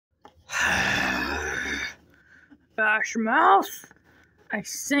bash mouth. I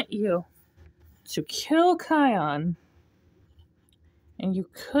sent you to kill Kion, and you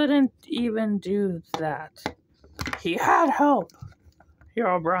couldn't even do that. He had help,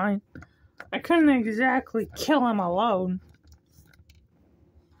 Herobrine. I couldn't exactly kill him alone.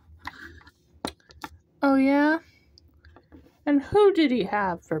 Oh yeah? And who did he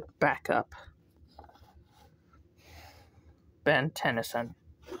have for backup? Ben Tennyson.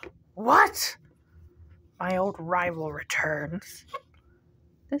 What? My old rival returns.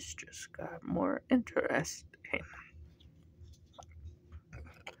 This just got more interesting.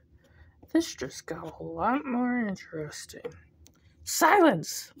 This just got a lot more interesting.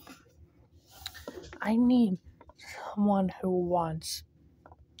 Silence! I need someone who wants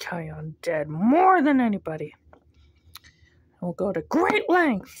Kion dead more than anybody. We'll go to great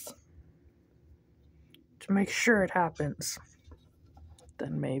lengths to make sure it happens.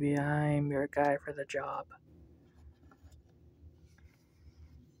 Then maybe I'm your guy for the job.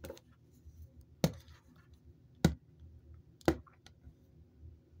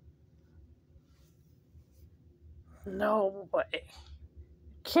 No way.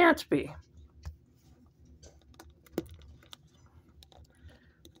 Can't be.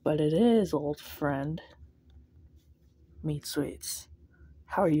 But it is, old friend. Meatsweets.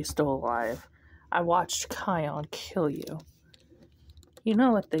 How are you still alive? I watched Kion kill you. You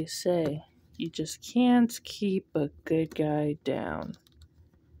know what they say. You just can't keep a good guy down.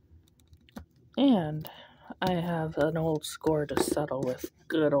 And I have an old score to settle with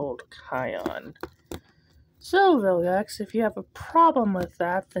good old Kion. So, Vilgax, if you have a problem with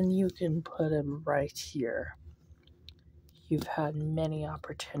that, then you can put him right here. You've had many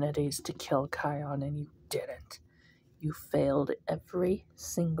opportunities to kill Kion and you didn't. You failed every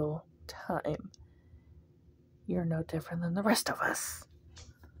single time. You're no different than the rest of us.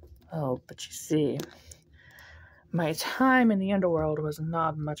 Oh, but you see, my time in the underworld was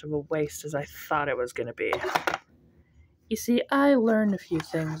not much of a waste as I thought it was going to be. You see, I learned a few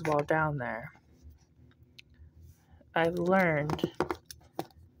things while down there. I've learned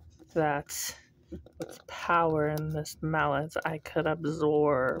that with power in this mallet, I could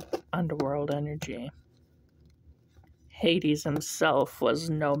absorb underworld energy. Hades himself was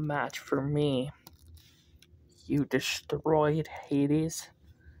no match for me. You destroyed Hades?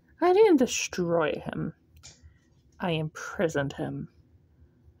 I didn't destroy him. I imprisoned him.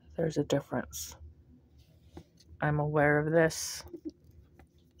 There's a difference. I'm aware of this.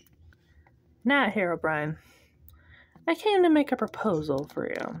 Now, Herobrine, I came to make a proposal for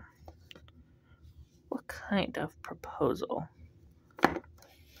you. What kind of proposal?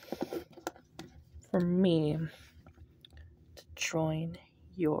 For me to join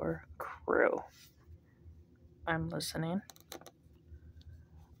your crew. I'm listening.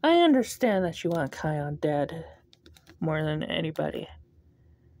 I understand that you want Kion dead more than anybody,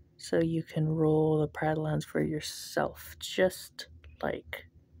 so you can rule the Pradelands for yourself, just like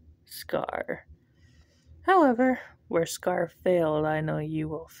Scar. However, where Scar failed, I know you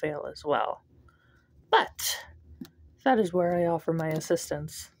will fail as well. But that is where I offer my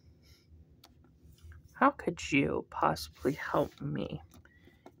assistance. How could you possibly help me?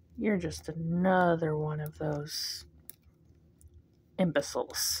 You're just another one of those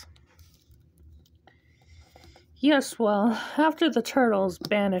imbeciles. Yes, well, after the turtles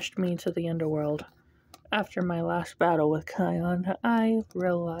banished me to the underworld, after my last battle with Kion, I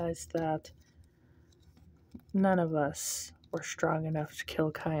realized that none of us were strong enough to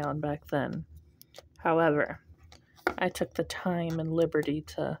kill Kion back then. However, I took the time and liberty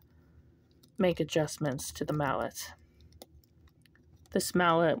to make adjustments to the mallet. This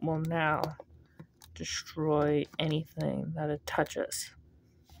mallet will now destroy anything that it touches.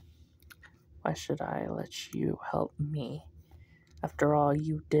 Why should I let you help me? After all,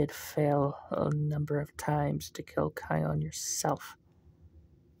 you did fail a number of times to kill Kion yourself.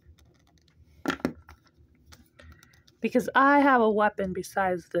 Because I have a weapon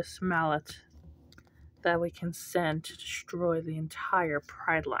besides this mallet that we can send to destroy the entire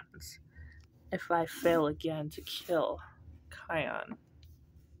Pradelands if I fail again to kill Kion.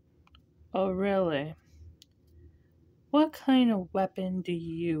 Oh, really? What kind of weapon do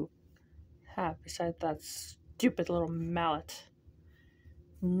you have besides that stupid little mallet?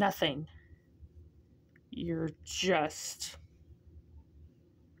 Nothing. You're just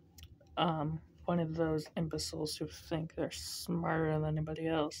one of those imbeciles who think they're smarter than anybody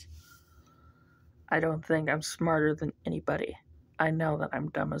else. I don't think I'm smarter than anybody. I know that I'm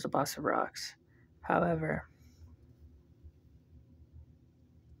dumb as a box of rocks. However,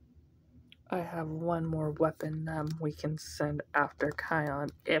 I have one more weapon that we can send after Kion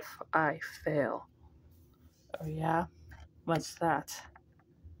if I fail. Oh, yeah? What's that?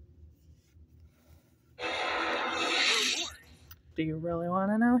 Do you really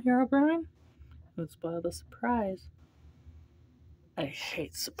want to know, Hero Brian? Let's spoil the surprise. I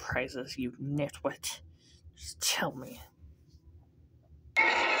hate surprises, you nitwit. Just tell me.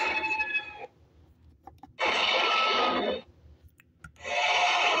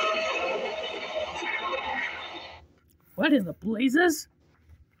 What in the blazes?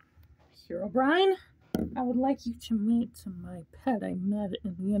 Hero Brian? I would like you to meet my pet I met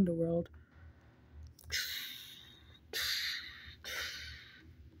in the underworld.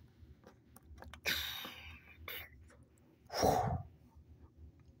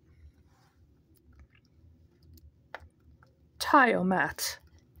 Tiomat.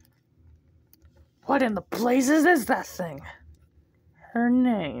 What in the blazes is that thing? Her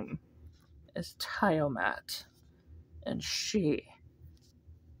name is Tiomat, and she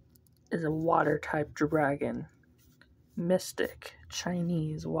is a water-type dragon. Mystic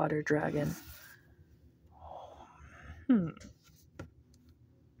Chinese water dragon.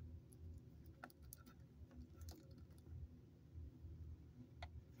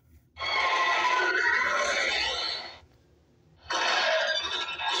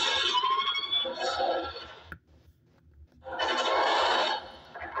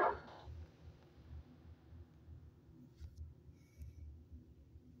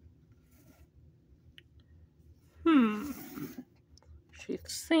 She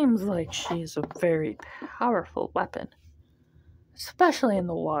seems like she's a very powerful weapon, especially in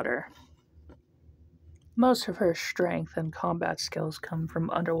the water. Most of her strength and combat skills come from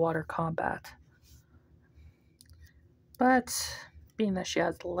underwater combat. But being that she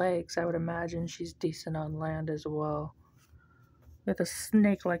has legs, I would imagine she's decent on land as well. With a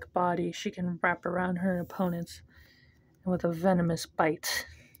snake-like body, she can wrap around her opponents, and with a venomous bite.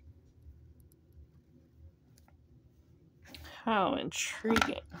 How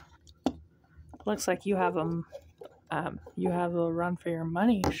intriguing! Looks like you have a run for your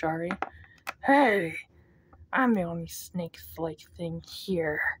money, Shari. Hey, I'm the only snake-like thing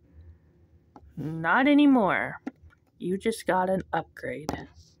here. Not anymore. You just got an upgrade.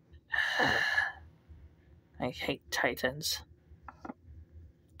 I hate Titans.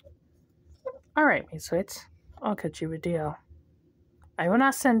 Alright, Meatsweets. I'll cut you a deal. I will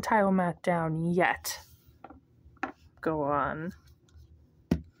not send Tiomat down yet. Go on.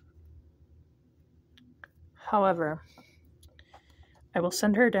 However, I will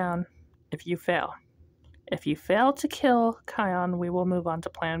send her down if you fail. If you fail to kill Kion, we will move on to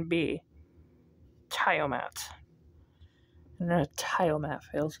plan B. Tiomat. And if Tiomat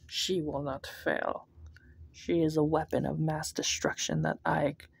fails, she will not fail. She is a weapon of mass destruction that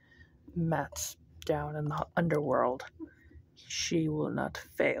I met down in the underworld. She will not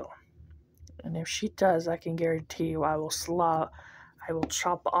fail. And if she does, I can guarantee you I will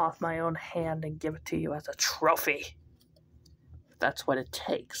chop off my own hand and give it to you as a trophy. If that's what it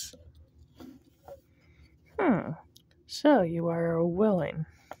takes. So you are willing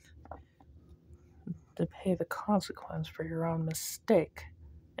to pay the consequence for your own mistake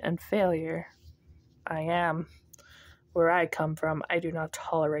and failure. I am. Where I come from, I do not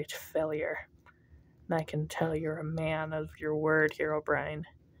tolerate failure. And I can tell you're a man of your word, Hero Brian,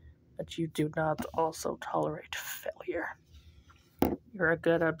 but you do not also tolerate failure. You're a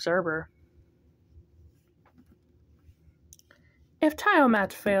good observer. If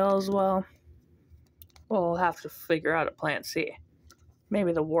Tiomat fails, well, we'll have to figure out a plan C.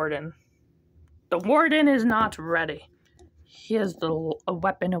 Maybe the Warden. The Warden is not ready. He is a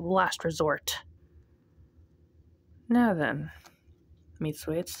weapon of last resort. Now then,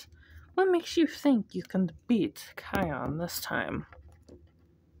 Meatsweets, what makes you think you can beat Kion this time?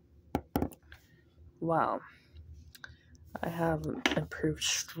 Well, I have improved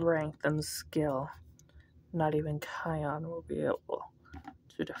strength and skill. Not even Kion will be able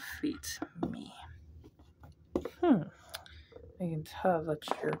to defeat me. I can tell that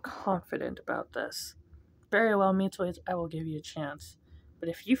you're confident about this. Very well, Meatsweets, I will give you a chance. But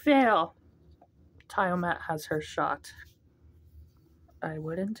if you fail, Tiomat has her shot. I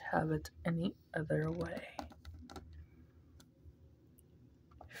wouldn't have it any other way.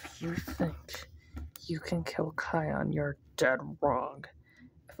 If you think you can kill Kion, you're dead wrong.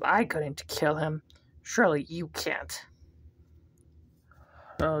 If I couldn't kill him, surely you can't.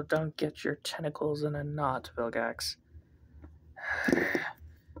 Oh, don't get your tentacles in a knot, Vilgax.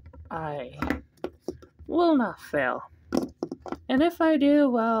 I will not fail. And if I do,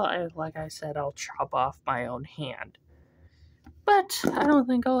 well, like I said, I'll chop off my own hand. But I don't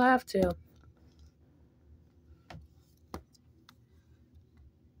think I'll have to.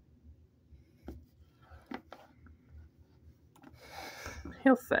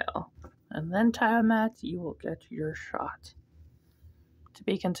 he'll fail. And then, Tiamat, you will get your shot. To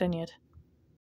be continued.